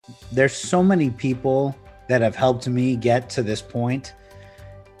There's so many people that have helped me get to this point.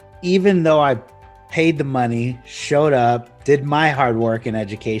 Even though I paid the money, showed up, did my hard work in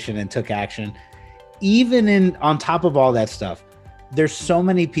education and took action, even in on top of all that stuff, there's so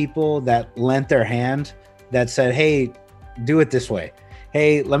many people that lent their hand that said, "Hey, do it this way.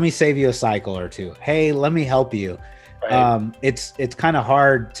 Hey, let me save you a cycle or two. Hey, let me help you." Right. It's kind of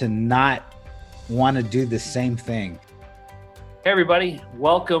hard to not want to do the same thing. Hey, everybody.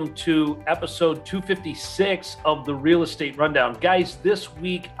 Welcome to episode 256 of the Real Estate Rundown. Guys, this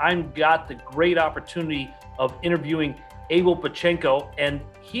week I've got the great opportunity of interviewing Abel Pachenko, and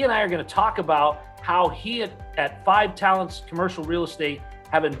he and I are going to talk about how he at Five Talents Commercial Real Estate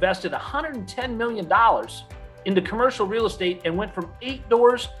have invested $110 million into commercial real estate and went from 8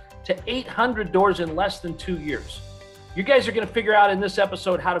 doors to 800 doors in less than 2 years. You guys are going to figure out in this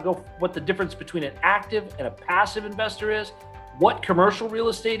episode what the difference between an active and a passive investor is, what commercial real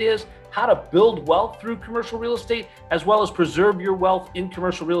estate is, how to build wealth through commercial real estate, as well as preserve your wealth in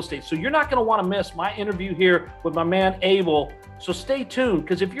commercial real estate. So you're not going to want to miss my interview here with my man Abel. So stay tuned,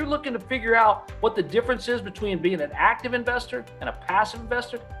 because if you're looking to figure out what the difference is between being an active investor and a passive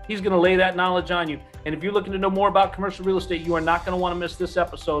investor, he's going to lay that knowledge on you. And if you're looking to know more about commercial real estate, you are not going to want to miss this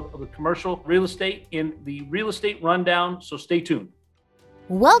episode of the commercial real estate in the Real Estate Rundown. So stay tuned.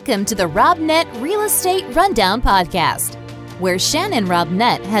 Welcome to the RobNet Real Estate Rundown Podcast, where Shannon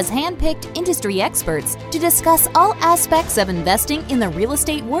RobNet has handpicked industry experts to discuss all aspects of investing in the real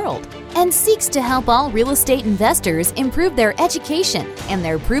estate world and seeks to help all real estate investors improve their education and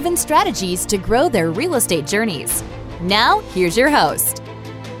their proven strategies to grow their real estate journeys. Now, here's your host.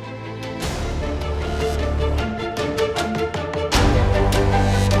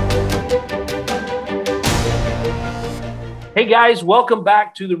 Hey guys, welcome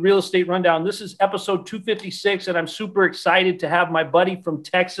back to the Real Estate Rundown. This is episode 256, and I'm super excited to have my buddy from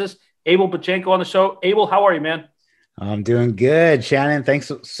Texas, Abel Pachenko, on the show. Abel, how are you, man? I'm doing good, Shannon.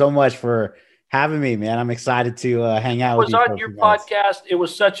 Thanks so much for having me, man. I'm excited to hang out with you. I was on your podcast. It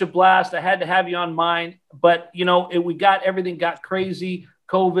was such a blast. I had to have you on mine, but everything got crazy,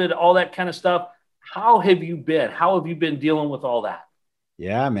 COVID, all that kind of stuff. How have you been? How have you been dealing with all that?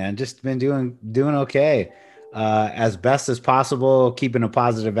 Yeah, man, just been doing okay. As best as possible, keeping a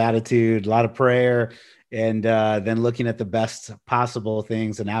positive attitude, a lot of prayer, and then looking at the best possible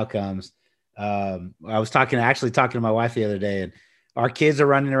things and outcomes. I was actually talking to my wife the other day, and our kids are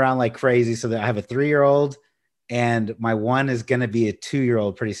running around like crazy. So that I have a 3-year-old, and my one is going to be a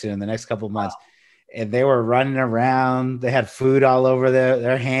 2-year-old pretty soon in the next couple of months. Wow. And they were running around. They had food all over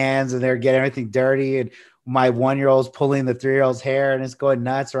their hands, and they're getting everything dirty. And my 1-year-old's pulling the 3-year-old's hair, and it's going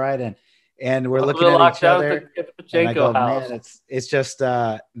nuts, right? And we're looking at each other. And I go, man, it's just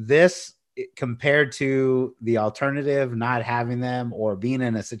this compared to the alternative, not having them or being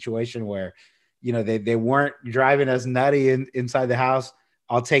in a situation where, they weren't driving us nutty inside the house.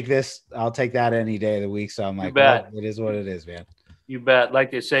 I'll take this. I'll take that any day of the week. So I'm like, well, it is what it is, man. You bet. Like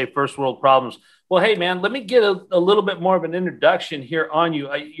they say, first world problems. Well, hey, man, let me get a little bit more of an introduction here on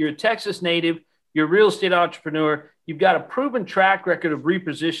you. You're a Texas native. You're a real estate entrepreneur. You've got a proven track record of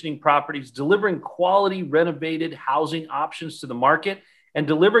repositioning properties, delivering quality renovated housing options to the market, and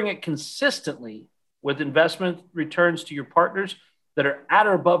delivering it consistently with investment returns to your partners that are at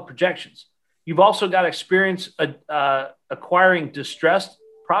or above projections. You've also got experience acquiring distressed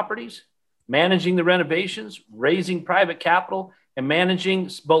properties, managing the renovations, raising private capital, and managing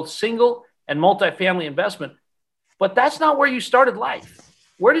both single and multifamily investment. But that's not where you started life.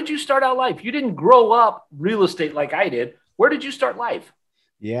 Where did you start out life? You didn't grow up real estate like I did. Where did you start life?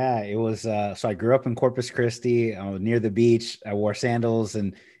 Yeah, it was. So I grew up in Corpus Christi, near the beach. I wore sandals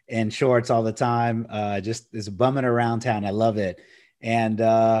and shorts all the time. Just is bumming around town. I love it. And,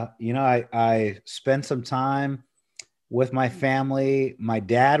 I spent some time with my family. My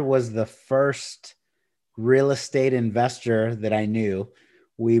dad was the first real estate investor that I knew.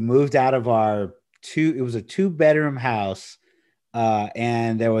 We moved out of it was a 2-bedroom house.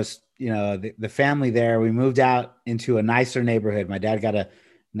 And there was, the family there. We moved out into a nicer neighborhood. My dad got a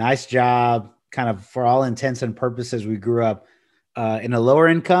nice job, kind of for all intents and purposes. We grew up in a lower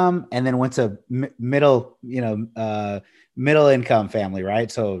income and then went to middle income family, right?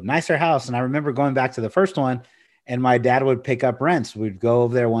 So nicer house. And I remember going back to the first one, and my dad would pick up rents. We'd go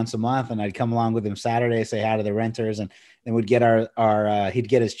over there once a month, and I'd come along with him Saturday, say hi to the renters, and then we'd get he'd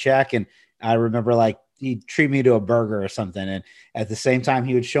get his check. And I remember he'd treat me to a burger or something. And at the same time,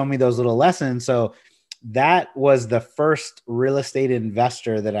 he would show me those little lessons. So that was the first real estate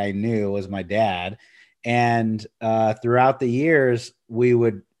investor that I knew, was my dad. And throughout the years, we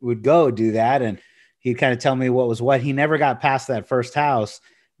would go do that. And he'd kind of tell me what was what. He never got past that first house,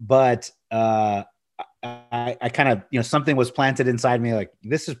 but I kind of, something was planted inside me, like,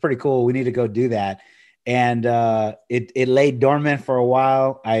 this is pretty cool. We need to go do that. And it lay dormant for a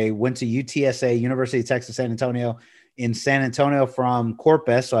while. I went to UTSA, University of Texas, San Antonio, in San Antonio from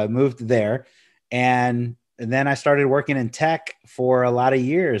Corpus. So I moved there. And then I started working in tech for a lot of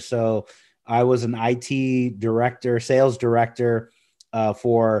years. So I was an IT director, sales director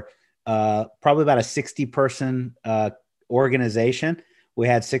for probably about a 60-person organization. We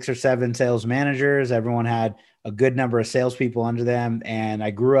had 6 or 7 sales managers. Everyone had a good number of salespeople under them. And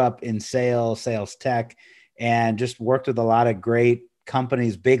I grew up in sales tech, and just worked with a lot of great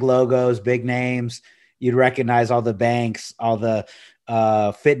companies, big logos, big names. You'd recognize all the banks, all the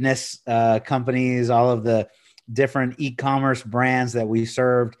fitness companies, all of the different e-commerce brands that we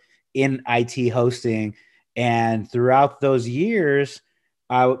served in IT hosting. And throughout those years,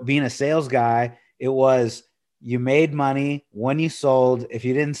 being a sales guy, it was, you made money when you sold. If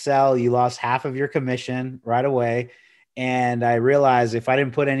you didn't sell, you lost half of your commission right away. And I realized if I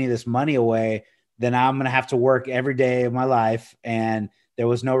didn't put any of this money away, then I'm going to have to work every day of my life. And there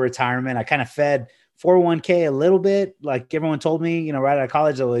was no retirement. I kind of fed 401k a little bit. Like everyone told me, right out of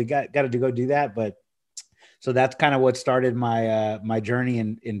college, oh, you got to go do that. But so that's kind of what started my, my journey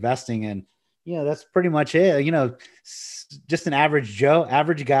in investing. And, that's pretty much it. Just an average Joe,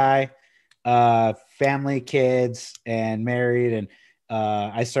 average guy, family, kids, and married. And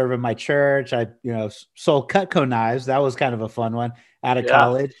I serve in my church. I, sold Cutco knives. That was kind of a fun one out of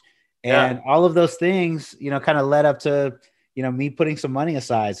college. And all of those things, kind of led up to, me putting some money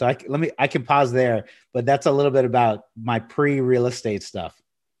aside. So I can pause there, but that's a little bit about my pre-real estate stuff.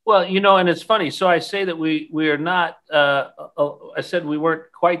 Well, and it's funny. So I say that we are not, I said we weren't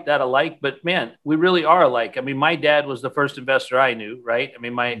quite that alike, but man, we really are alike. I mean, my dad was the first investor I knew, right? I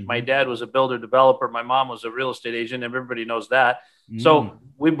mean, my dad was a builder developer. My mom was a real estate agent. Everybody knows that. So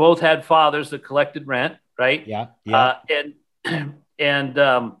we both had fathers that collected rent, right? Yeah. I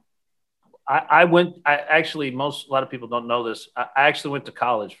actually, a lot of people don't know this. I actually went to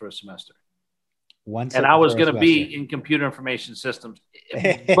college for a semester. And I was going to be in computer information systems,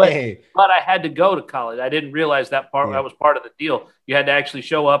 but I had to go to college. I didn't realize that that was part of the deal. You had to actually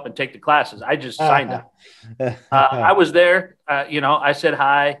show up and take the classes. I just signed up. I was there. I said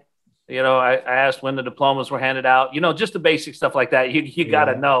hi. I asked when the diplomas were handed out. Just the basic stuff like that. You got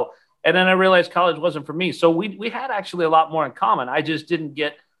to know. And then I realized college wasn't for me. So we had actually a lot more in common. I just didn't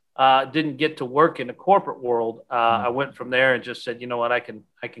get to work in the corporate world. I went from there and just said, you know what, I can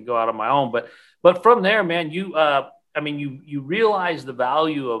go out on my own. But from there, man, you realize the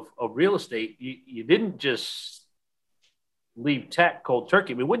value of real estate. You didn't just leave tech cold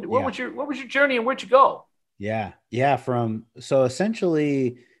turkey. I mean, what was your journey and where'd you go? Yeah. So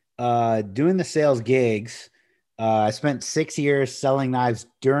essentially, doing the sales gigs, I spent 6 years selling knives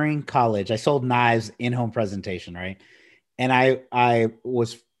during college. I sold knives in-home presentation, right? And I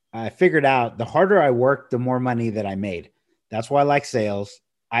figured out the harder I worked, the more money that I made. That's why I like sales.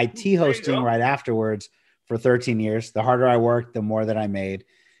 IT hosting right afterwards for 13 years. The harder I worked, the more that I made.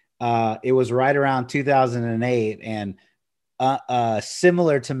 It was right around 2008. And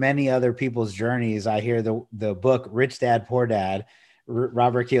similar to many other people's journeys, I hear the book, Rich Dad, Poor Dad,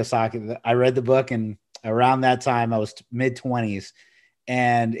 Robert Kiyosaki. I read the book, and around that time I was mid-20s,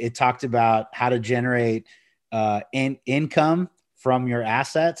 and it talked about how to generate income from your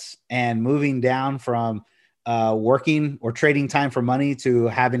assets and moving down from working or trading time for money to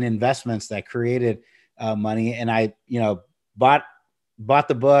having investments that created money. And I, bought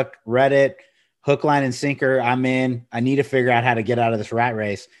the book, read it, hook, line, and sinker. I'm in. I need to figure out how to get out of this rat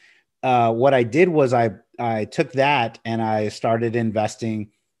race. What I did was I took that and I started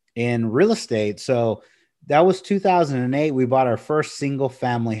investing in real estate. So that was 2008. We bought our first single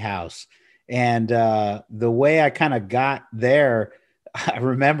family house. And the way I kind of got there, I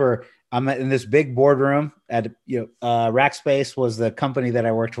remember I'm in this big boardroom at, Rackspace was the company that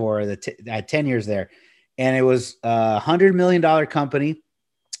I worked for. I had 10 years there. And it was a $100 million company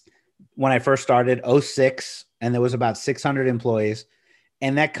when I first started, 2006. And there was about 600 employees.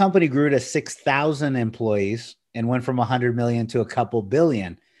 And that company grew to 6,000 employees and went from 100 million to a couple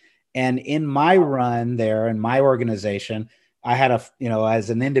billion. And in my run there, in my organization, I had as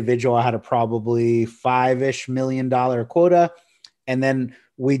an individual, I had a probably $5-ish million quota. And then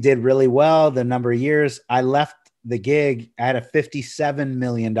we did really well the number of years. I left the gig. I had a $57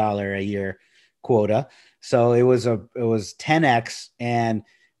 million a year quota. So it was 10X. And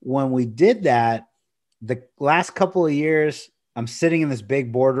when we did that, the last couple of years, I'm sitting in this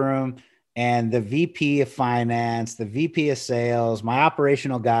big boardroom, and the VP of finance, the VP of sales, my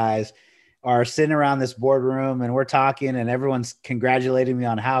operational guys, are sitting around this boardroom and we're talking and everyone's congratulating me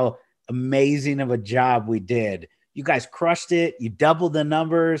on how amazing of a job we did. You guys crushed it. You doubled the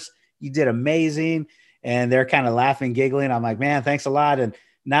numbers. You did amazing. And they're kind of laughing, giggling. I'm like, man, thanks a lot. And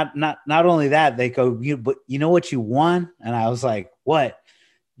not only that, they go, but you know what you won? And I was like, what?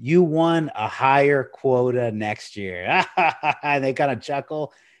 You won a higher quota next year. And they kind of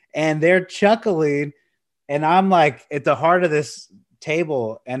chuckle and they're chuckling. And I'm like at the heart of this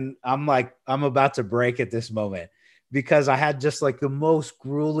table. And I'm like, I'm about to break at this moment because I had just like the most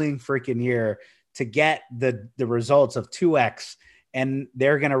grueling freaking year to get the results of 2X. And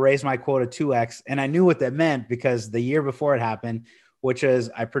they're going to raise my quota 2X. And I knew what that meant because the year before it happened, which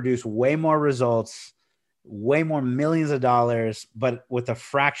is I produced way more results, way more millions of dollars, but with a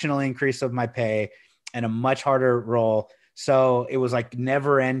fractional increase of my pay and a much harder role. So it was like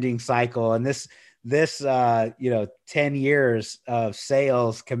never ending cycle. And this 10 years of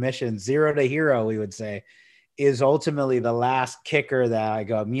sales commission, 0 to hero, we would say, is ultimately the last kicker that I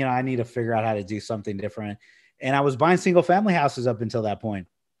go, I need to figure out how to do something different. And I was buying single family houses up until that point.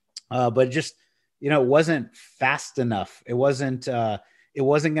 But just, it wasn't fast enough. It wasn't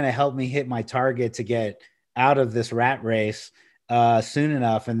going to help me hit my target to get out of this rat race soon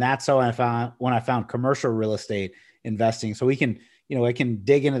enough. And that's how I found commercial real estate investing. So we can, I can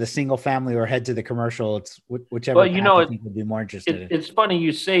dig into the single family or head to the commercial. It's whichever path I think would be more interested in. It's funny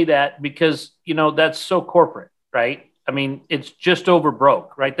you say that because, that's so corporate, right? I mean, it's just over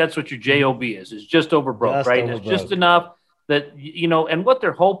broke, right? That's what your JOB is. It's just over broke, right? It's just enough that, and what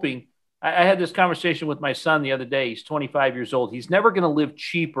they're hoping. I had this conversation with my son the other day. He's 25 years old. He's never going to live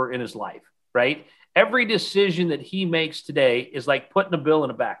cheaper in his life, right? Every decision that he makes today is like putting a bill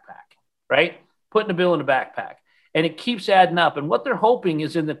in a backpack, right? Putting a bill in a backpack. And it keeps adding up. And what they're hoping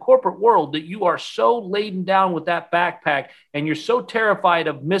is in the corporate world that you are so laden down with that backpack and you're so terrified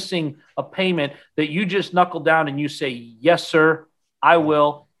of missing a payment that you just knuckle down and you say, yes, sir, I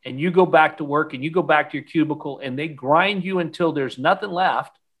will. And you go back to work and you go back to your cubicle and they grind you until there's nothing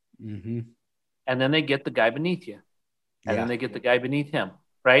left. Mm-hmm. And then they get the guy beneath you. And then they get the guy beneath him.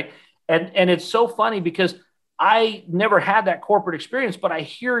 Right. And it's so funny because I never had that corporate experience, but I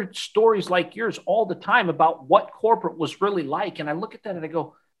hear stories like yours all the time about what corporate was really like. And I look at that and I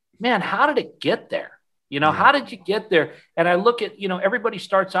go, man, how did it get there? How did you get there? And I look at, everybody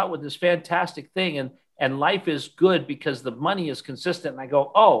starts out with this fantastic thing and life is good because the money is consistent. And I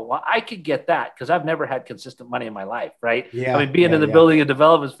go, oh, well, I could get that because I've never had consistent money in my life. Right. Yeah. I mean, being in the building and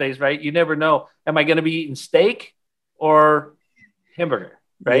development space, right. You never know. Am I going to be eating steak or hamburger?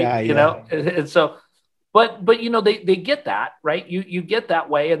 Right. And so, But they get that, right? You get that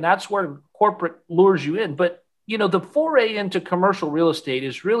way, and that's where corporate lures you in. But the foray into commercial real estate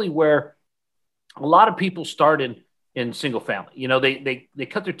is really where a lot of people start in single family. They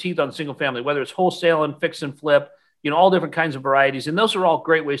cut their teeth on single family, whether it's wholesale and fix and flip, all different kinds of varieties, and those are all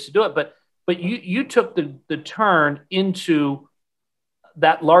great ways to do it. But you took the turn into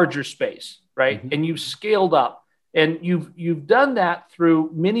that larger space, right? Mm-hmm. And you've scaled up, and you've done that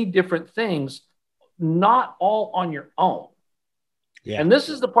through many different things. Not all on your own. Yeah. And this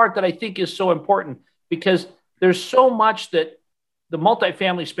is the part that I think is so important because there's so much that the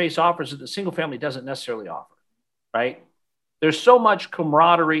multifamily space offers that the single family doesn't necessarily offer, right? There's so much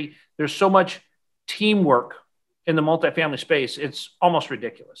camaraderie. There's so much teamwork in the multifamily space. It's almost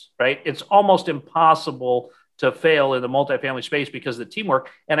ridiculous, right? It's almost impossible to fail in the multifamily space because of the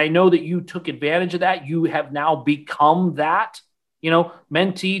teamwork. And I know that you took advantage of that. You have now become that,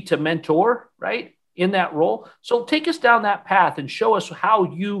 mentee to mentor, right? In that role. So take us down that path and show us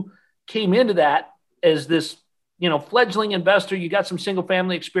how you came into that as this, fledgling investor. You got some single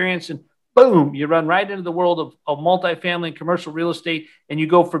family experience and boom, you run right into the world of multifamily and commercial real estate. And you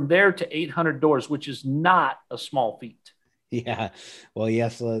go from there to 800 doors, which is not a small feat. Yeah. Well,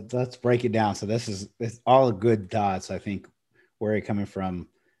 yes, let's break it down. So it's all good thoughts. I think where you're coming from.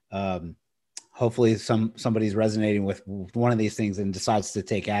 Hopefully somebody's resonating with one of these things and decides to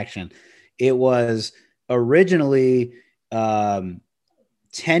take action. It was originally 10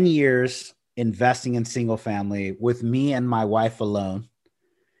 years investing in single family with me and my wife alone.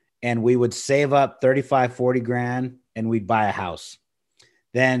 And we would save up 35, 40 grand and we'd buy a house.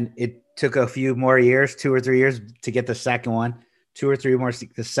 Then it took a few more years, 2 or 3 years to get the second one, 2 or 3 more,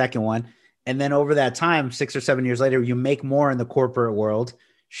 the second one. And then over that time, 6 or 7 years later, you make more in the corporate world.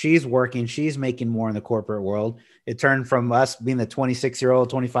 She's working, she's making more in the corporate world. It turned from us being the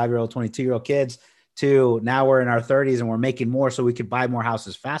 26-year-old, 25-year-old, 22-year-old kids to now we're in our 30s and we're making more so we could buy more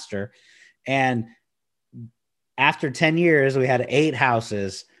houses faster. And after 10 years, we had 8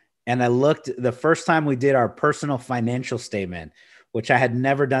 houses. And I looked the first time we did our personal financial statement, which I had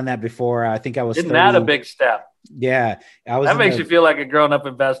never done that before. I think I was Isn't that a big step? Yeah. That makes you feel like a grown-up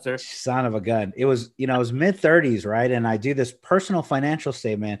investor. Son of a gun. It was, it was mid-30s, right? And I do this personal financial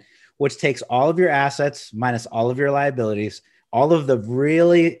statement, which takes all of your assets minus all of your liabilities, all of the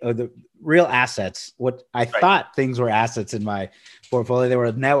real assets. What I thought things were assets in my portfolio,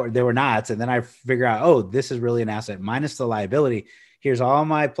 they were not. And then I figure out, oh, this is really an asset minus the liability. Here's all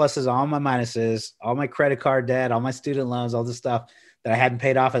my pluses, all my minuses, all my credit card debt, all my student loans, all the stuff that I hadn't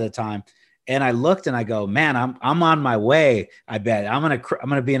paid off at the time. And I looked and I go, man, I'm on my way. I bet I'm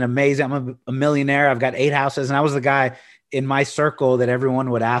gonna be I'm a millionaire. I've got 8 houses, and I was the guy in my circle that everyone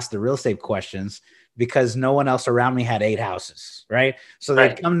would ask the real estate questions because no one else around me had 8 houses, right? So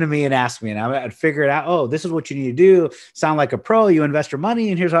they'd come to me and ask me, and I'd figure it out. Oh, this is what you need to do. Sound like a pro. You invest your money,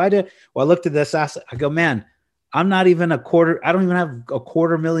 and here's how I do it. Well, I looked at this asset. I go, man, I'm not even I don't even have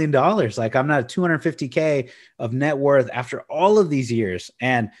 $250,000. Like I'm not 250K of net worth after all of these years.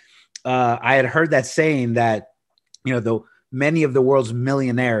 And I had heard that saying that, many of the world's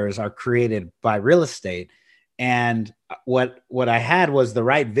millionaires are created by real estate. And what I had was the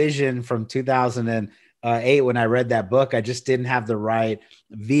right vision from 2008 when I read that book. I just didn't have the right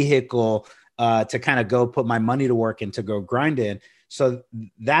vehicle to kind of go put my money to work and to go grind in. So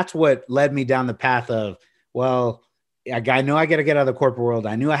that's what led me down the path of, well, I knew I got to get out of the corporate world.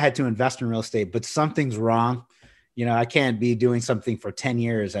 I knew I had to invest in real estate, but something's wrong. I can't be doing something for 10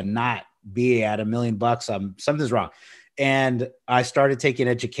 years and not be at $1 million. Something's wrong. And I started taking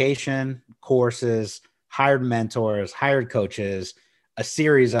education courses, hired mentors, hired coaches, a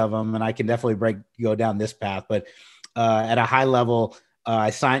series of them. And I can definitely go down this path, but at a high level, I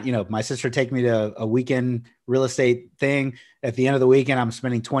signed, my sister take me to a weekend real estate thing. At the end of the weekend, I'm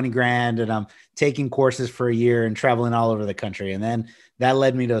spending 20 grand and I'm taking courses for a year and traveling all over the country. And then that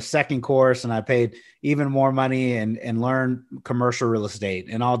led me to a second course, and I paid even more money and learned commercial real estate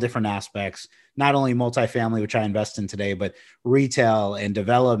in all different aspects, not only multifamily, which I invest in today, but retail and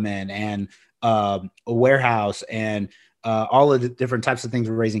development and a warehouse and all of the different types of things.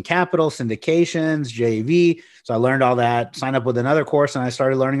 We're raising capital, syndications, JV. So I learned all that, signed up with another course, and I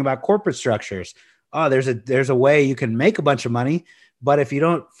started learning about corporate structures. Oh, there's a way you can make a bunch of money, but if you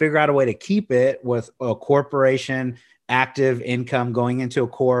don't figure out a way to keep it with a corporation, active income going into a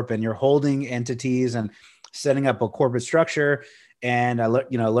corp, and you're holding entities and setting up a corporate structure. And I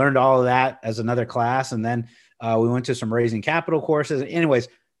learned all of that as another class. And then we went to some raising capital courses. Anyways,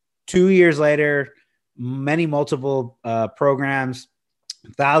 2 years later, multiple programs,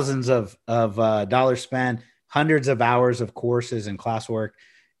 thousands of dollars spent, hundreds of hours of courses and classwork.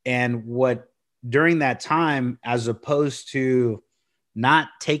 And during that time, as opposed to not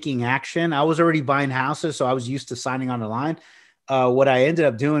taking action, I was already buying houses, so I was used to signing on the line. What I ended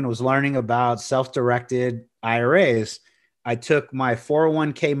up doing was learning about self-directed IRAs. I took my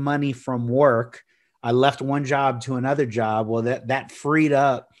 401k money from work. I left one job to another job. Well, that freed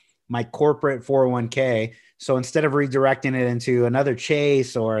up my corporate 401k. So instead of redirecting it into another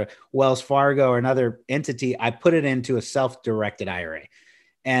Chase or Wells Fargo or another entity, I put it into a self-directed IRA.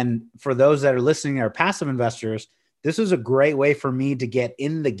 And for those that are listening, are passive investors, this was a great way for me to get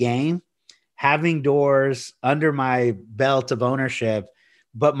in the game, having doors under my belt of ownership,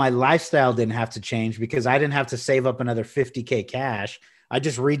 but my lifestyle didn't have to change because I didn't have to save up another 50K cash. I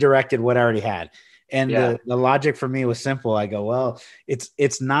just redirected what I already had. And the logic for me was simple. I go, well,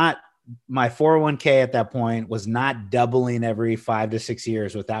 it's not, my 401k at that point was not doubling every 5 to 6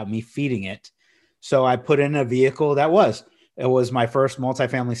 years without me feeding it. So I put in a vehicle it was my first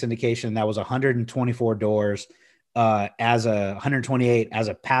multifamily syndication. That was 124 doors. 128 as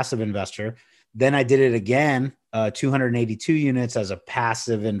a passive investor. Then I did it again, 282 units as a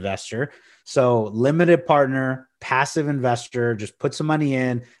passive investor. So limited partner, passive investor, just put some money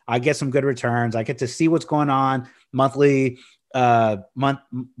in. I get some good returns. I get to see what's going on monthly, the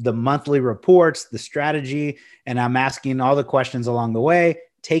monthly reports, the strategy, and I'm asking all the questions along the way,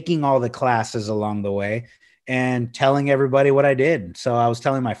 taking all the classes along the way, and telling everybody what I did. So I was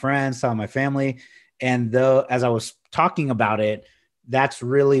telling my friends, telling my family. And as I was talking about it, that's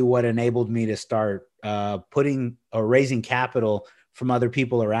really what enabled me to start raising capital from other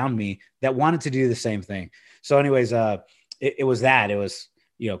people around me that wanted to do the same thing. So anyways, it was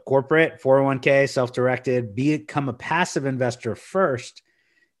corporate, 401k, self-directed, become a passive investor first.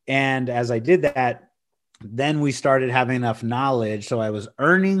 And as I did that, then we started having enough knowledge. So I was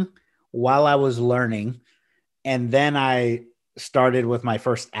earning while I was learning. And then I started with my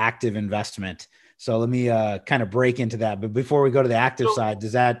first active investment. So let me kind of break into that. But before we go to the active side,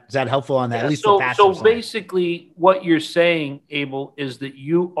 is that helpful on that? Yeah, at least the passive side? Basically what you're saying, Abel, is that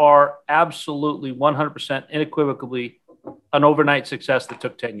you are absolutely 100% unequivocally an overnight success that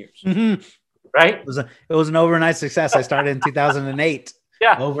took 10 years, Mm-hmm. right? It was an overnight success. I started in 2008.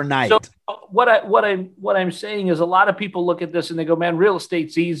 Yeah. Overnight. So what I'm saying is a lot of people look at this and they go, man, real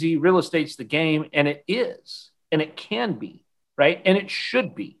estate's easy. Real estate's the game. And it is, and it can be, right? And it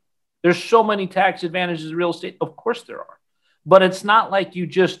should be. There's so many tax advantages in real estate. Of course there are. But it's not like you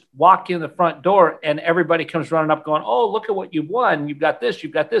just walk in the front door and everybody comes running up going, oh, look at what you've won. You've got this,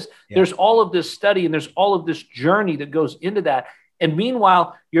 you've got this. Yeah. There's all of this study and there's all of this journey that goes into that. And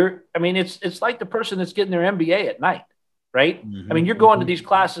meanwhile, it's like the person that's getting their MBA at night, right? Mm-hmm. I mean, you're going to these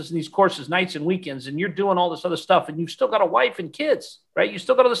classes and these courses nights and weekends, and you're doing all this other stuff, and you've still got a wife and kids, right? You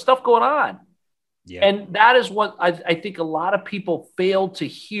still got other stuff going on. Yeah. And that is what I think a lot of people fail to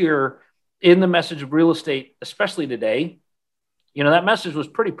hear in the message of real estate, especially today. You know, that message was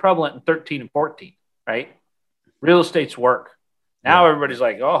pretty prevalent in 13 and 14, right? Real estate's work. Now everybody's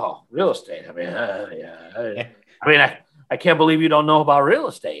like, oh, real estate. I mean, I can't believe you don't know about real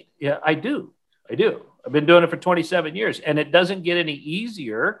estate. Yeah, I do. I've been doing it for 27 years, and it doesn't get any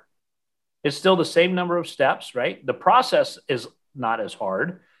easier. It's still the same number of steps, right? The process is not as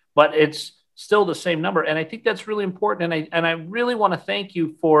hard, but it's still the same number. And I think that's really important. And I really want to thank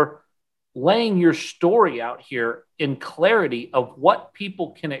you for laying your story out here in clarity of what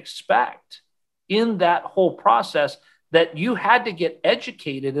people can expect in that whole process, that you had to get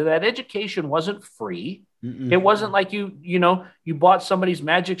educated, and that education wasn't free. Mm-mm. It wasn't like you bought somebody's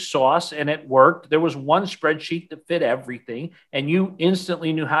magic sauce and it worked. There was one spreadsheet that fit everything and you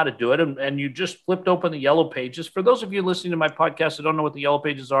instantly knew how to do it. And you just flipped open the yellow pages. For those of you listening to my podcast that don't know what the yellow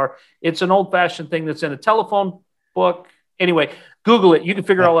pages are, it's an old fashioned thing that's in a telephone book. Anyway, Google it. You can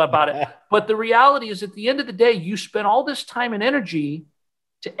figure all about it. But the reality is, at the end of the day, you spent all this time and energy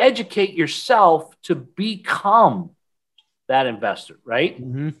to educate yourself to become that investor, right?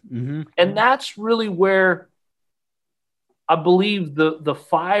 Mm-hmm, mm-hmm. And that's really where I believe the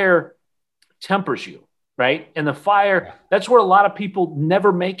fire tempers you, right? And the fire, that's where a lot of people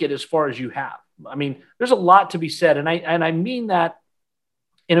never make it as far as you have. I mean, there's a lot to be said. And I mean that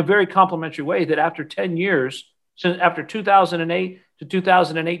in a very complimentary way, that after 10 years, since after 2008 to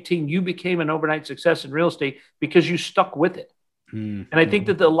 2018, you became an overnight success in real estate because you stuck with it. Mm-hmm. And I think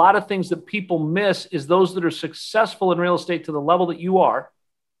that a lot of things that people miss is those that are successful in real estate to the level that you are.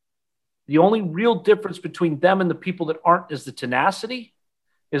 The only real difference between them and the people that aren't is the tenacity,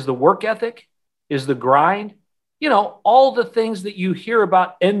 is the work ethic, is the grind. You know, all the things that you hear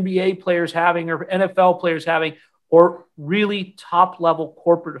about NBA players having or NFL players having, or really top level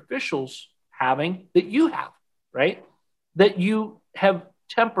corporate officials having, that you have, right? That you have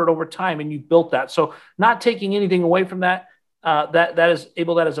tempered over time and you built that. So not taking anything away from that. That is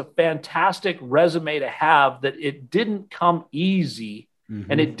a fantastic resume to have, that it didn't come easy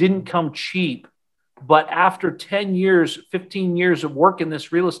and it didn't come cheap. But after 10 years, 15 years of work in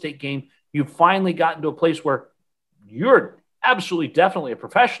this real estate game, you've finally gotten to a place where you're absolutely definitely a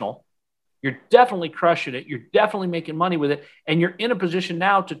professional. You're definitely crushing it. You're definitely making money with it. And you're in a position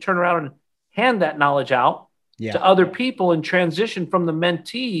now to turn around and hand that knowledge out to other people and transition from the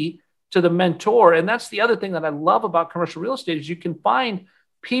mentee to the mentor. And that's the other thing that I love about commercial real estate, is you can find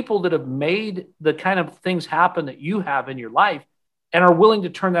people that have made the kind of things happen that you have in your life and are willing to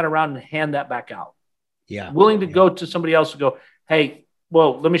turn that around and hand that back out. Yeah. Willing to go to somebody else and go, hey,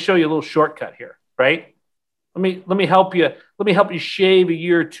 well, let me show you a little shortcut here, right? Let me help you. Let me help you shave a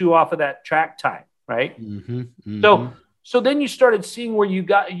year or two off of that track time, right? Mm-hmm, mm-hmm. So then you started seeing where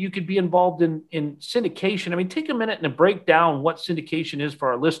you could be involved in syndication. I mean, take a minute and break down what syndication is for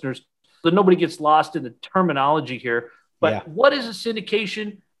our listeners, so nobody gets lost in the terminology here. But what is a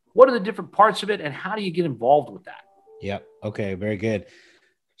syndication? What are the different parts of it? And how do you get involved with that? Yep. Okay. Very good.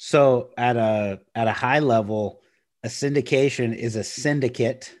 So at a high level, a syndication is a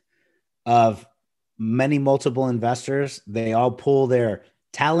syndicate of many multiple investors. They all pool their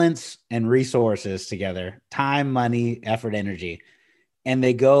talents and resources together, time, money, effort, energy, and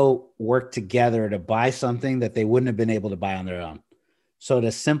they go work together to buy something that they wouldn't have been able to buy on their own. So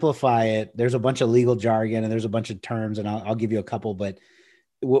to simplify it, there's a bunch of legal jargon and there's a bunch of terms, and I'll give you a couple, but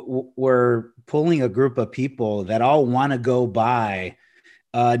we're pulling a group of people that all want to go buy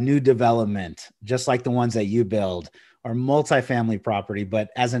a new development, just like the ones that you build, or multifamily property. But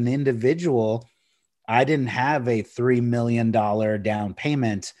as an individual, I didn't have a $3 million down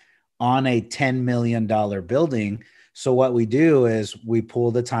payment on a $10 million building. So what we do is we pull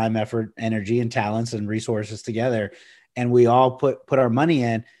the time, effort, energy, and talents and resources together, and we all put our money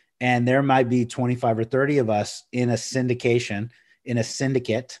in, and there might be 25 or 30 of us in a syndication, in a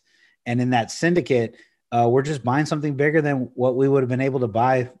syndicate. And in that syndicate, we're just buying something bigger than what we would have been able to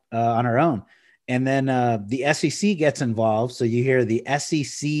buy on our own. And then the SEC gets involved. So you hear the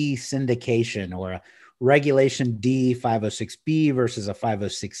SEC syndication or a Regulation D 506B versus a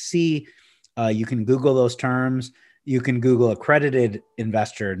 506C. You can Google those terms. You can Google accredited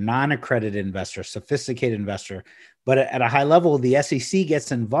investor, non-accredited investor, sophisticated investor. But at a high level, the SEC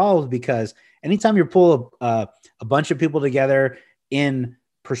gets involved because anytime you pull a bunch of people together in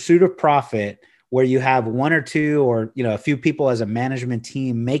pursuit of profit, where you have one or two or a few people as a management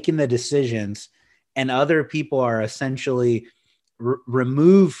team making the decisions, and other people are essentially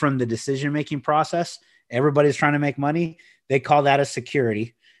removed from the decision-making process, everybody's trying to make money, they call that a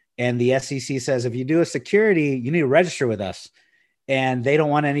security. And the SEC says, if you do a security, you need to register with us. And they don't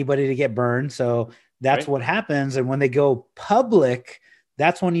want anybody to get burned. So that's what happens. And when they go public,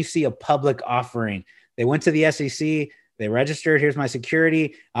 that's when you see a public offering. They went to the SEC, they registered, here's my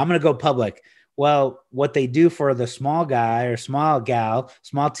security, I'm going to go public. Well, what they do for the small guy or small gal,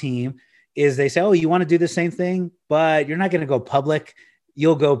 small team, is they say, oh, you want to do the same thing, but you're not going to go public,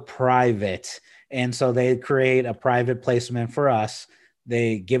 you'll go private. And so they create a private placement for us.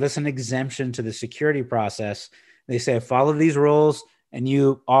 They give us an exemption to the security process. They say, follow these rules, and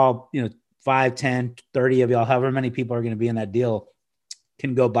you all, 5, 10, 30 of y'all, however many people are going to be in that deal,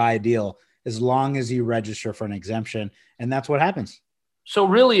 can go buy a deal as long as you register for an exemption. And that's what happens. So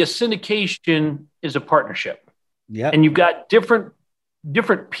really a syndication is a partnership. Yeah. And you've got different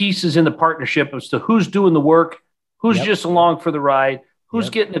pieces in the partnership as to who's doing the work, who's just along for the ride,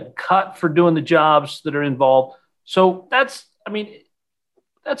 who's getting a cut for doing the jobs that are involved. So that's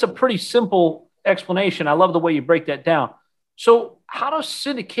a pretty simple explanation. I love the way you break that down. So how does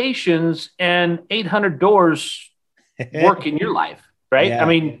syndications and 800 doors work in your life? Right.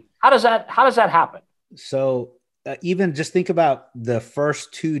 Yeah. How does that happen? So even just think about the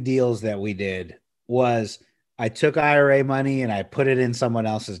first 2 deals that we did was I took IRA money and I put it in someone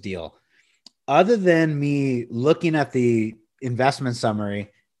else's deal. Other than me looking at the investment summary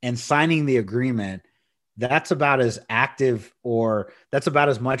and signing the agreement, that's about as active, or that's about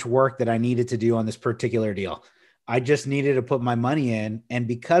as much work that I needed to do on this particular deal. I just needed to put my money in. And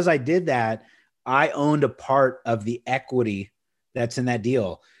because I did that, I owned a part of the equity that's in that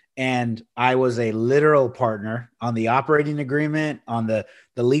deal. And I was a literal partner on the operating agreement, on the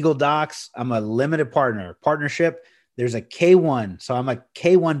legal docs. I'm a limited partnership. There's a K1. So I'm a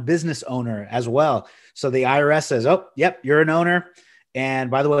K1 business owner as well. So the IRS says, oh, yep, you're an owner. And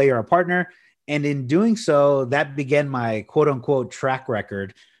by the way, you're a partner. And in doing so, that began my quote unquote track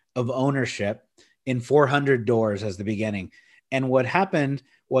record of ownership in 400 doors as the beginning. And what happened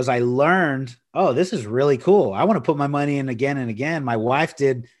was I learned, oh, this is really cool. I want to put my money in again and again. My wife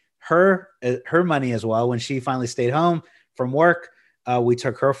did her money as well. When she finally stayed home from work, we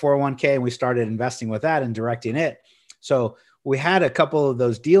took her 401k and we started investing with that and directing it. So we had a couple of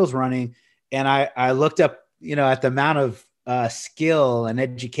those deals running, and I looked up, at the amount of skill and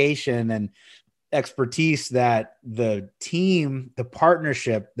education and expertise that the team, the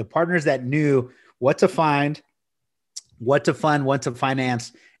partnership, the partners that knew what to find, what to fund, what to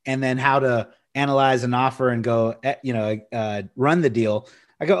finance, and then how to analyze an offer and go, run the deal.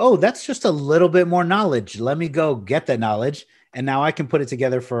 I go, oh, that's just a little bit more knowledge. Let me go get that knowledge. And now I can put it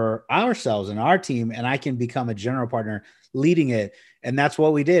together for ourselves and our team, and I can become a general partner leading it. And that's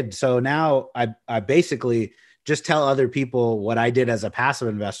what we did. So now I basically just tell other people what I did as a passive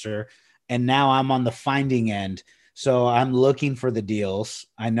investor. And now I'm on the finding end. So I'm looking for the deals.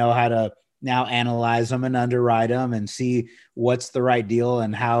 I know how to now analyze them and underwrite them and see what's the right deal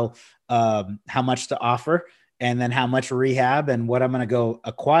and how much to offer, and then how much rehab and what I'm going to go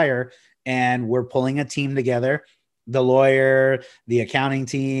acquire. And we're pulling a team together, the lawyer, the accounting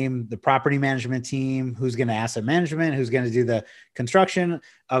team, the property management team, who's going to asset management, who's going to do the construction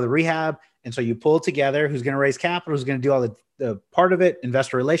of the rehab. And so you pull it together, who's going to raise capital, who's going to do all the part of it,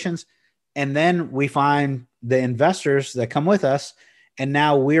 investor relations. And then we find the investors that come with us. And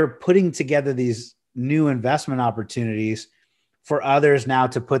now we're putting together these new investment opportunities for others now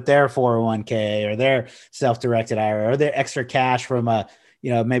to put their 401k or their self-directed IRA or their extra cash from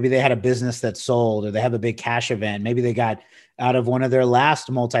maybe they had a business that sold, or they have a big cash event. Maybe they got out of one of their last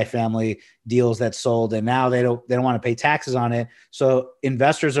multifamily deals that sold, and now they don't want to pay taxes on it. So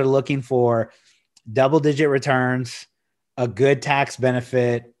investors are looking for double-digit returns, a good tax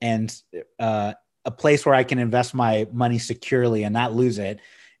benefit, and a place where I can invest my money securely and not lose it.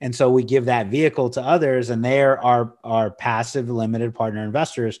 And so we give that vehicle to others, and they're our passive limited partner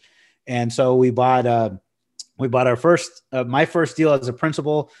investors. And so we bought our first, my first deal as a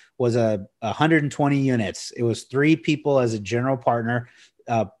principal was 120 units. It was 3 people as a general partner,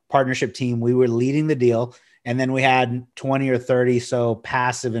 partnership team. We were leading the deal. And then we had 20 or 30 so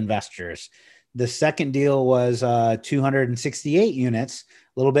passive investors. The second deal was 268 units,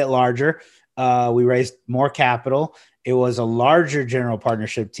 a little bit larger. We raised more capital. It was a larger general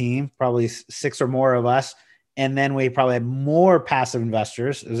partnership team, probably 6 or more of us. And then we probably had more passive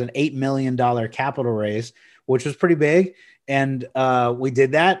investors. It was an $8 million capital raise, which was pretty big. And we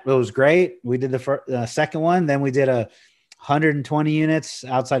did that. It was great. We did the second one. Then we did 120 units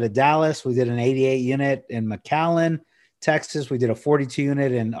outside of Dallas. We did an 88 unit in McAllen, Texas. We did a 42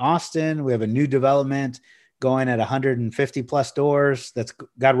 unit in Austin. We have a new development going at 150 plus doors. That's,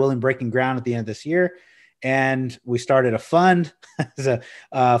 God willing, breaking ground at the end of this year. And we started a fund. It's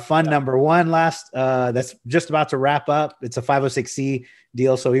a fund number one that's just about to wrap up. It's a 506C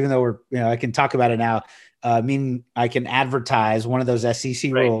deal. So even though I can talk about it now, meaning I can advertise one of those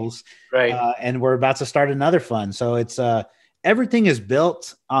SEC rules, right? And we're about to start another fund. So it's everything is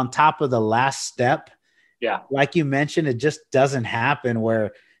built on top of the last step. Yeah. Like you mentioned, it just doesn't happen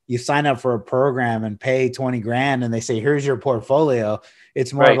where you sign up for a program and pay 20 grand and they say, here's your portfolio.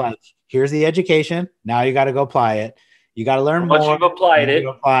 It's more like, here's the education. Now you got to go apply it. You got to learn more. Once you've applied it,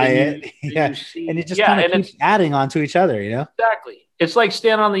 and it just kind of keeps adding on to each other, Exactly. It's like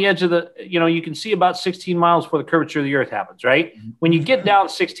standing on the edge of you can see about 16 miles before the curvature of the earth happens, right? Mm-hmm. When you get down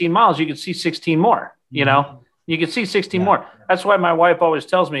 16 miles, you can see 16 more, you can see 16 more. That's why my wife always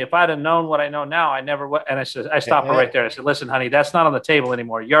tells me, if I'd have known what I know now, I never would. And I said, I stopped her right there. I said, listen, honey, that's not on the table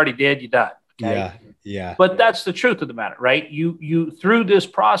anymore. You already did, you done. Okay? Yeah. But that's the truth of the matter, right? You through this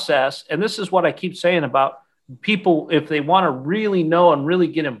process, and this is what I keep saying about people, if they want to really know and really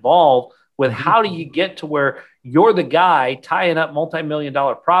get involved with how do you get to where you're the guy tying up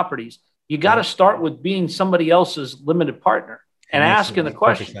multi-million-dollar properties, you got to start with being somebody else's limited partner and asking the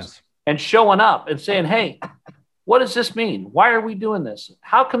questions and showing up and saying, hey, what does this mean? Why are we doing this?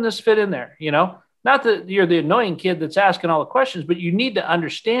 How can this fit in there? Not that you're the annoying kid that's asking all the questions, but you need to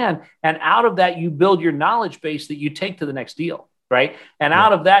understand. And out of that, you build your knowledge base that you take to the next deal, right? And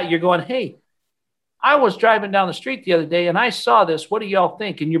out of that, you're going, hey, I was driving down the street the other day and I saw this. What do y'all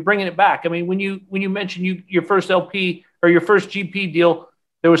think? And you're bringing it back. I mean, when you mentioned your first LP or your first GP deal,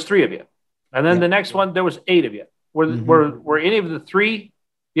 there was 3 of you. And then the next one, there was 8 of you. Were any of the 3,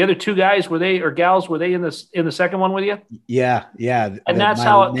 the other 2 guys, were they in the second one with you? Yeah. And that's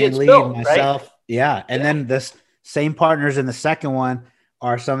how it gets built, myself, right? Yeah. And then the same partners in the second one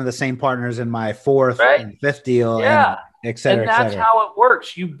are some of the same partners in my 4th and 5th deal. Yeah. And et cetera, and that's how it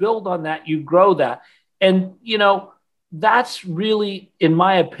works. You build on that, you grow that. And, that's really, in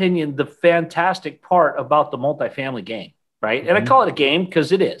my opinion, the fantastic part about the multifamily game, right? And I call it a game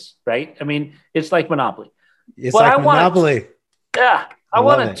because it is, right? I mean, it's like Monopoly. It's like Monopoly. I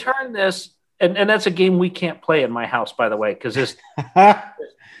want to turn this, and that's a game we can't play in my house, by the way, because it's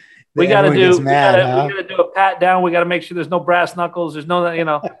we got to do a pat down. We got to make sure there's no brass knuckles. There's no,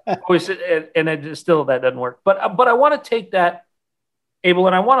 always, and it still that doesn't work. But I want to take that, Abel,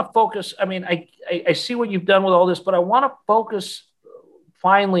 and I want to focus. I mean, I see what you've done with all this, but I want to focus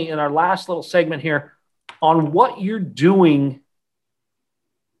finally in our last little segment here on what you're doing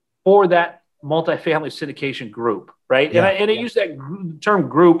for that multifamily syndication group, right? And I use that term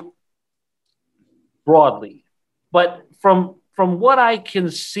group broadly, but from what I can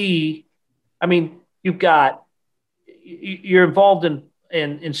see, I mean, you're involved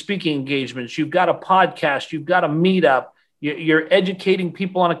in speaking engagements. You've got a podcast. You've got a meetup. You're educating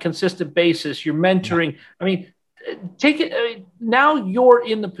people on a consistent basis. You're mentoring. I mean, now you're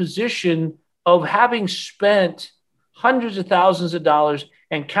in the position of having spent hundreds of thousands of dollars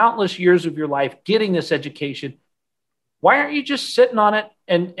and countless years of your life getting this education. Why aren't you just sitting on it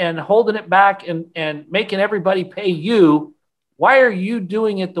and holding it back and making everybody pay you? Why are you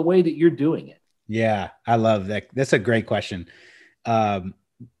doing it the way that you're doing it? Yeah, I love that. That's a great question.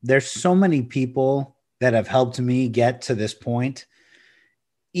 There's so many people that have helped me get to this point.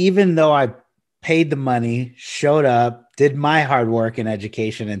 Even though I paid the money, showed up, did my hard work in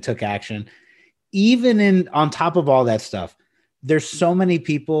education and took action, even on top of all that stuff, there's so many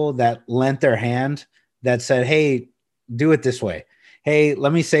people that lent their hand that said, hey, do it this way. Hey,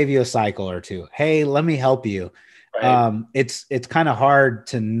 let me save you a cycle or 2. Hey, let me help you. Right. It's kind of hard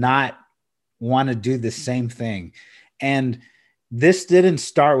to not want to do the same thing. And this didn't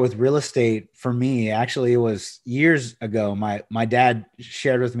start with real estate for me. Actually, it was years ago. My dad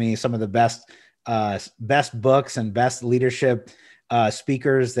shared with me some of the best books and best leadership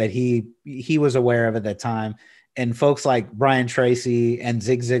speakers that he was aware of at that time. And folks like Brian Tracy and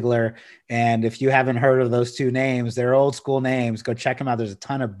Zig Ziglar. And if you haven't heard of those 2 names, they're old school names. Go check them out. There's a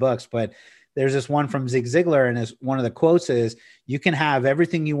ton of books, but there's this one from Zig Ziglar. And one of the quotes is, you can have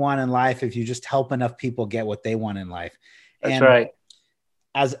everything you want in life if you just help enough people get what they want in life. That's right.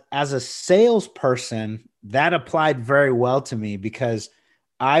 as a salesperson, that applied very well to me because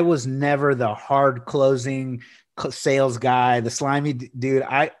I was never the hard closing sales guy, the slimy dude.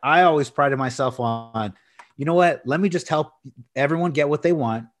 I always prided myself on, you know what? Let me just help everyone get what they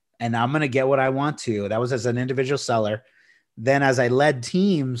want, and I'm going to get what I want to. That was as an individual seller. Then as I led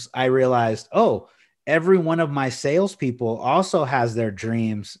teams, I realized, oh, every one of my salespeople also has their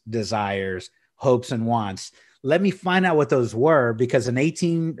dreams, desires, hopes, and wants. Let me find out what those were, because an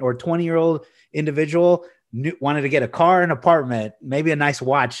 18 or 20-year-old individual wanted to get a car, an apartment, maybe a nice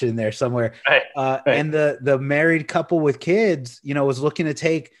watch in there somewhere. Right. And the married couple with kids, was looking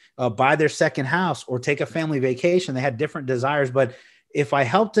to buy their second house or take a family vacation. They had different desires, but if I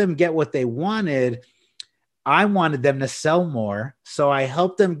helped them get what they wanted, I wanted them to sell more. So I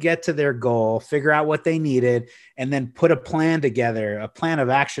helped them get to their goal, figure out what they needed, and then put a plan together, a plan of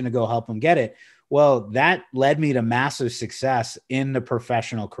action to go help them get it. Well, that led me to massive success in the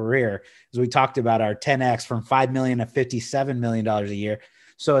professional career, as we talked about our 10X from $5 million to $57 million a year.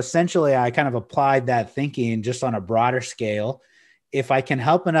 So essentially, I kind of applied that thinking just on a broader scale. If I can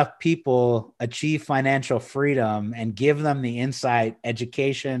help enough people achieve financial freedom and give them the insight,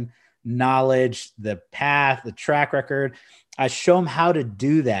 education, knowledge, the path, the track record, I show them how to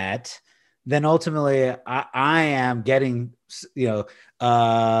do that, then ultimately I am getting,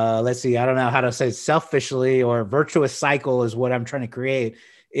 let's see, I don't know how to say selfishly, or virtuous cycle is what I'm trying to create,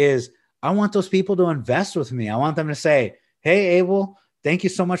 is I want those people to invest with me. I want them to say, hey, Abel, thank you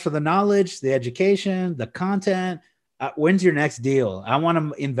so much for the knowledge, the education, the content. When's your next deal? I want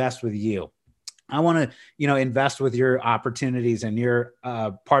to invest with you. I want to, invest with your opportunities and your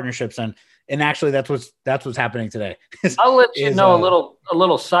partnerships. And actually that's what's happening today. I'll let you know a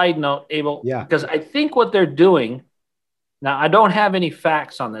little side note, Abel, because I think what they're doing now, I don't have any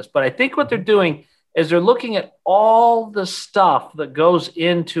facts on this, but I think what they're doing is they're looking at all the stuff that goes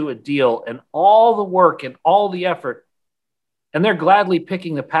into a deal and all the work and all the effort, and they're gladly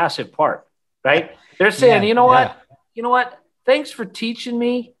picking the passive part, right? They're saying, you know what? Thanks for teaching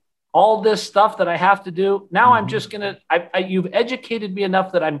me all this stuff that I have to do. Now I'm just going to, you've educated me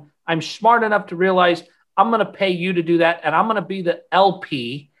enough that I'm smart enough to realize I'm going to pay you to do that. And I'm going to be the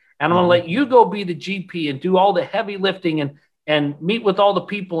LP, and I'm going to let you go be the GP and do all the heavy lifting and meet with all the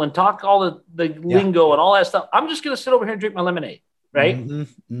people and talk all the lingo and all that stuff. I'm just going to sit over here and drink my lemonade. Right. And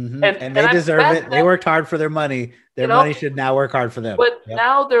they deserve it. They worked hard for their money. Their money should now work hard for them. But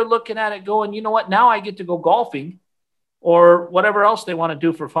now they're looking at it going, you know what? Now I get to go golfing or whatever else they want to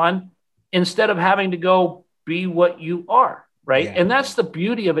do for fun, instead of having to go be what you are. Right. Yeah. And that's the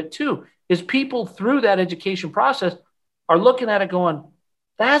beauty of it too, is people through that education process are looking at it going,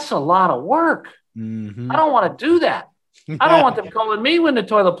 that's a lot of work. I don't want to do that. I don't want them calling me when the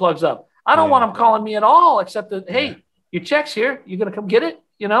toilet plugs up. I don't want them calling me at all, except that, hey, your check's here. You're going to come get it,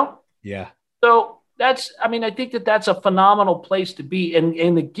 Yeah. So I think that's a phenomenal place to be.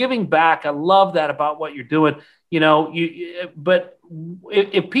 And the giving back, I love that about what you're doing. But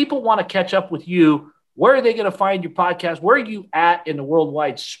if people want to catch up with you, where are they going to find your podcast? Where are you at in the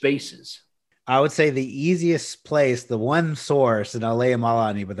worldwide spaces? I would say the easiest place, the one source, and I'll lay them all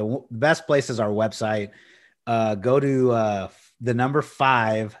on you, but the best place is our website. Go to the number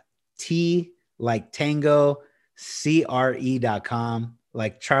 5 T like Tango CRE.com,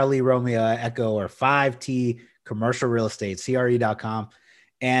 like Charlie Romeo Echo, or 5T commercial real estate CRE.com.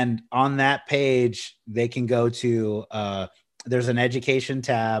 And on that page, they can go to, there's an education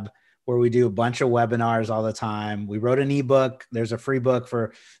tab where we do a bunch of webinars all the time. We wrote an ebook. There's a free book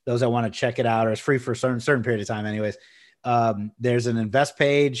for those that want to check it out, or it's free for a certain period of time anyways. There's an invest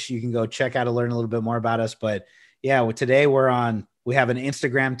page. You can go check out to learn a little bit more about us. But today we have an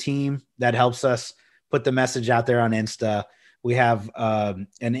Instagram team that helps us put the message out there on Insta. We have an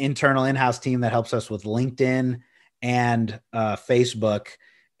internal in-house team that helps us with LinkedIn and Facebook.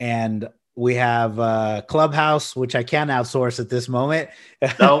 And we have Clubhouse, which I can't outsource at this moment.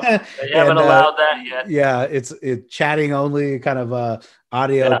 No, they haven't allowed that yet. Yeah, it's chatting only, kind of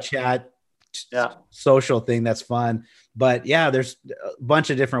audio chat, social thing that's fun. But there's a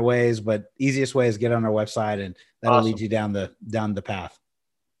bunch of different ways, but easiest way is get on our website, and that'll lead you down the path.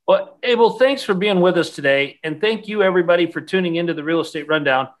 Well, Abel, thanks for being with us today. And thank you, everybody, for tuning into the Real Estate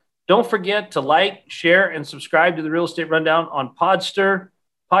Rundown. Don't forget to like, share, and subscribe to the Real Estate Rundown on Podster,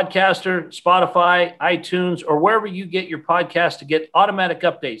 Podcaster, Spotify, iTunes, or wherever you get your podcast to get automatic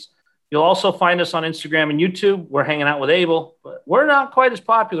updates. You'll also find us on Instagram and YouTube. We're hanging out with Abel, but we're not quite as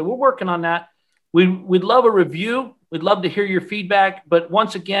popular. We're working on that. We'd love a review. We'd love to hear your feedback. But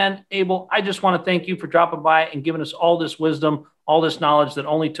once again, Abel, I just want to thank you for dropping by and giving us all this wisdom, all this knowledge that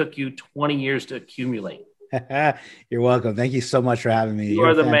only took you 20 years to accumulate. You're welcome. Thank you so much for having me. You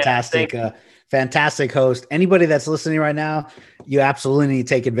are the fantastic, man. Fantastic host. Anybody that's listening right now, you absolutely need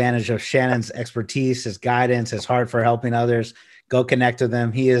to take advantage of Shannon's expertise, his guidance, his heart for helping others. Go connect with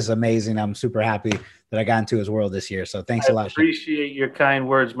him. He is amazing. I'm super happy that I got into his world this year. So thanks a lot. I appreciate your kind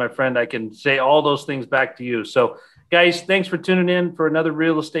words, my friend. I can say all those things back to you. So guys, thanks for tuning in for another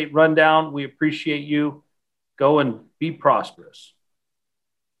Real Estate Rundown. We appreciate you. Go and be prosperous.